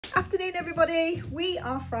Afternoon, everybody. We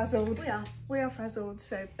are frazzled. We are frazzled,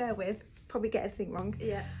 so bear with. Probably get everything wrong.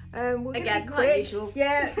 Yeah. We're Again, gonna be quick. like usual.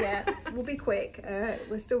 Yeah. We'll be quick.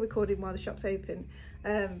 We're still recording while the shop's open.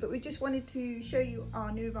 But we just wanted to show you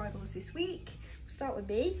our new arrivals this week. We'll start with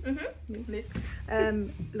me.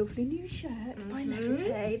 Lovely new shirt by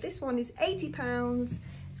Neckerté. This one is £80.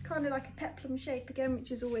 It's kind of like a peplum shape again,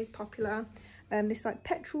 which is always popular. This like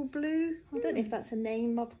petrol blue. I don't know if that's a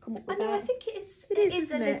name. I've come up with that. I think it is. It is, a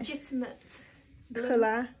isn't it? legitimate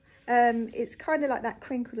Colour. It's kind of like that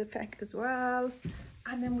crinkled effect as well.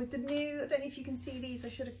 And then with the new, I don't know if you can see these. I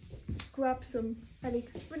should have grabbed some. Ellie,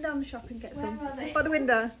 run down the shop and get some. Where are they? By the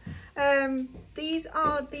window. These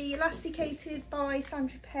are the elasticated by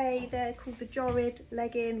Saint-Tropez. They're called the Jorid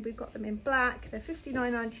legging. We've got them in black. They're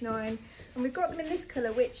 £59.99, and we've got them in this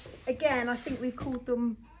colour, which again I think we've called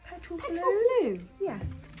them petrol blue. Yeah,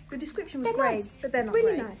 the description was great, nice. but they're not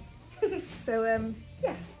Really great. nice. So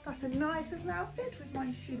yeah, that's a nice little outfit with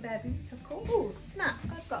my shoe bear boots, of course. Oh snap!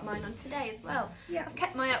 I've got mine on today as well. Yeah. I've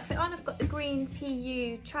kept my outfit on. I've got the green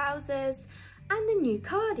PU trousers and the new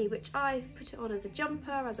cardi, which I've put it on as a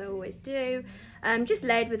jumper, as I always do. Just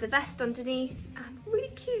laid with a vest underneath, and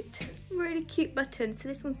really cute buttons. So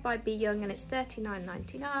this one's by Be Young, and it's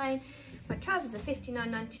 £39.99. My trousers are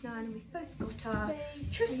 £59.99, and we've both got our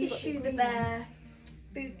trusty shoe the bear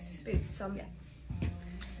boots on. Yeah.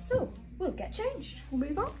 So we'll get changed. We'll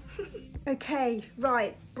move on. Okay,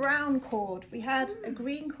 right, brown cord. We had a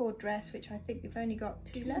green cord dress, which I think we've only got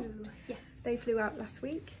two left. Yes. They flew out last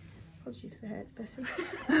week. Apologies for the hairs, Bessie.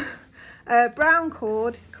 Brown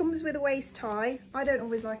cord, comes with a waist tie. I don't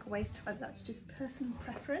always like a waist tie, but that's just personal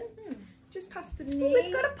preference. Just past the knee.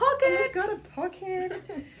 We've got a pocket. We've got a pocket.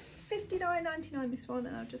 It's £59.99 this one,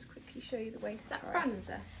 and I'll just quickly show you the waist tie. Is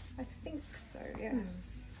that Franza? I think so,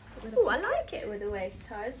 yes. Oh, I like it with a waist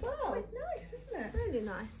tie as well. Quite nice, isn't it? Really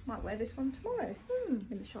nice. Might wear this one tomorrow.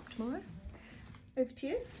 In the shop tomorrow. Over to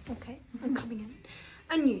you. Okay, I'm coming in.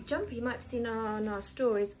 A new jumper you might have seen on our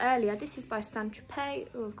stories earlier. This is by Saint-Tropez.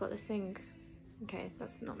 Oh, I've got the thing. Okay,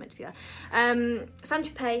 that's not meant to be there.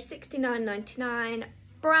 Saint-Tropez, £69.99.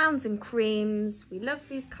 Browns and creams. We love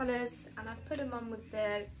these colours, and I've put them on with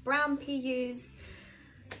the brown PUs.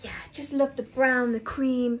 Yeah, just love the brown, the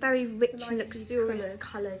cream, very rich and luxurious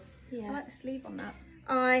colours. Yeah. I like the sleeve on that.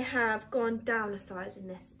 I have gone down a size in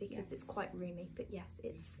this because it's quite roomy, but yes,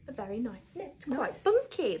 it's a very nice knit. It's quite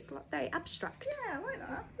funky. It's like very abstract. Yeah, I like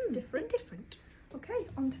that. Different. Okay,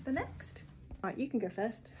 on to the next. Right, you can go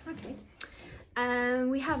first. Okay.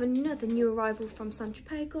 We have another new arrival from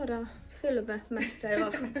Saint-Tropez. God, I feel a bit messed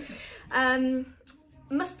up.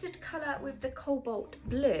 Mustard colour with the cobalt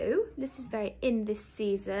blue. This is very in this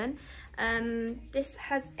season. This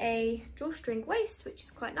has a drawstring waist, which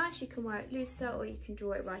is quite nice. You can wear it looser or you can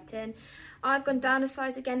draw it right in. I've gone down a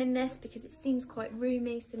size again in this because it seems quite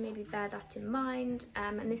roomy, so maybe bear that in mind.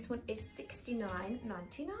 And this one is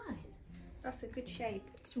 £69.99. That's a good shape.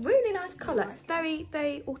 It's a really nice colour. It's very,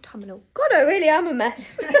 very autumnal. God, I really am a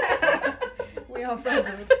mess. We are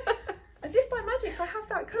frazzled. As if by magic I have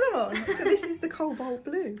that colour on. So this is the cobalt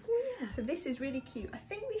blue. Yeah. So this is really cute. I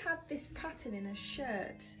think we had this pattern in a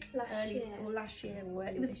shirt last year or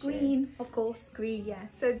it was green, of course. Green, yeah.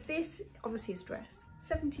 So this obviously is dress.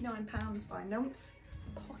 £79 by Numph.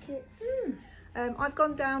 Pockets. I've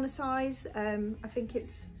gone down a size. I think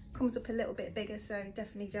it's comes up a little bit bigger, so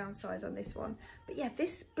definitely downsize on this one. But yeah,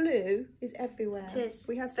 this blue is everywhere. It is.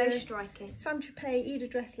 We had it's very striking. Saint-Tropez Ida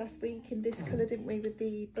dress last week in this colour, didn't we, with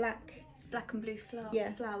the black and blue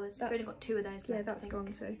flowers. We've only got two of those left. Yeah, that's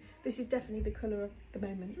gone. So this is definitely the colour of the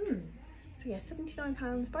moment. So yeah,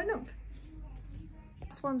 £79 by Numph.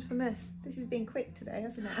 This one's from us. This has been quick today,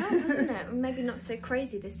 hasn't it? Hasn't it? Maybe not so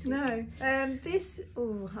crazy this week. No. This,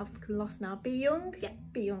 I've lost now. Be Young? Yeah.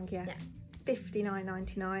 Be Young, yeah.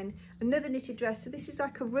 £59.99. Another knitted dress. So this is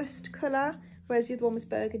like a rust colour, whereas the other one was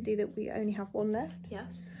burgundy that we only have one left.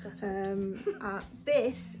 Yes, that's right.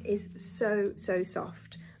 This is so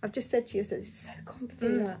soft. I've just said to you, I said it's so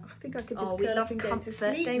comfy. I think I could just curl up and go to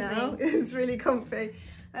sleep now. It's really comfy.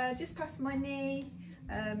 Just past my knee.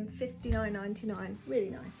 £59.99. Really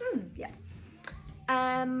nice. Yeah.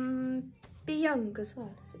 Be Young as well.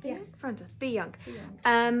 Is it Be Young? Franza. Be Young.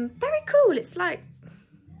 Very cool. It's like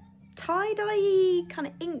tie-dye kind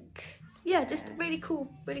of ink. Yeah, just really cool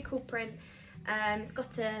print. It's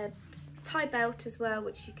got a tie belt as well,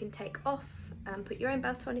 which you can take off and put your own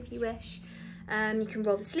belt on if you wish. You can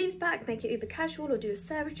roll the sleeves back, make it either casual or do a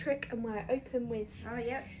Sarah trick and wear it open with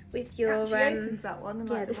your actually opens that one,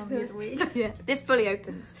 unlike the one the other week. Yeah, this fully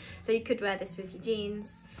opens, so you could wear this with your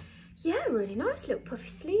jeans. Yeah, really nice little puffy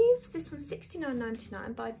sleeves. This one's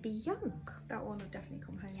 £69.99 by Be Young. That one will definitely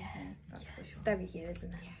come home. Yeah, very you,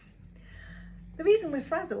 isn't it? The reason we're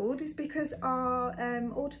frazzled is because our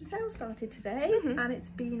autumn sale started today, and it's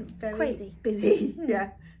been very Crazy. busy.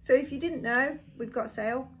 Yeah. So if you didn't know, we've got a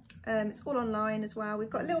sale. It's all online as well. We've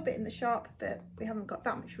got a little bit in the shop, but we haven't got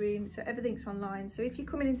that much room, so everything's online. So if you're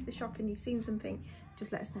coming into the shop and you've seen something,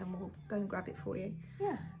 just let us know and we'll go and grab it for you.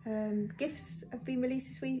 Yeah. Gifts have been released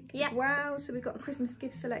this week Yeah. as well. So we've got a Christmas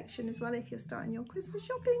gift selection as well if you're starting your Christmas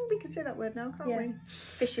shopping. We can say that word now, can't Yeah. we?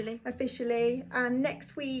 Officially. And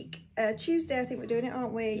next week, Tuesday, I think we're doing it,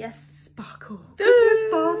 aren't we? Yes. Sparkle. Christmas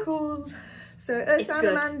sparkle. So It's and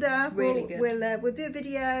good. Amanda It's really good. we'll do a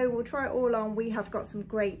video. We'll try it all on. We have got some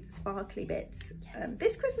great sparkly bits. Yes.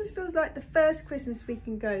 This Christmas feels like the first Christmas we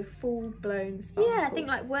can go full blown sparkle. Yeah, I think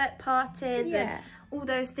like work parties Yeah. and all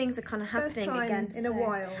those things are kind of First happening time again in a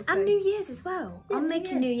while. So And New Year's as well. Yeah, I'm New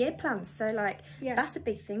making Year. New Year plans, so like Yeah. that's a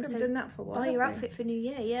big thing. we haven't So done that for a while. buy your have we? outfit for New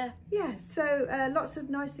Year, yeah. Yeah, so lots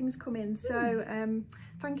of nice things come in. So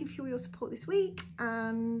thank you for your support this week,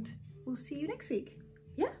 and we'll see you next week.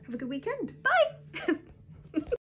 Yeah. Have a good weekend. Bye.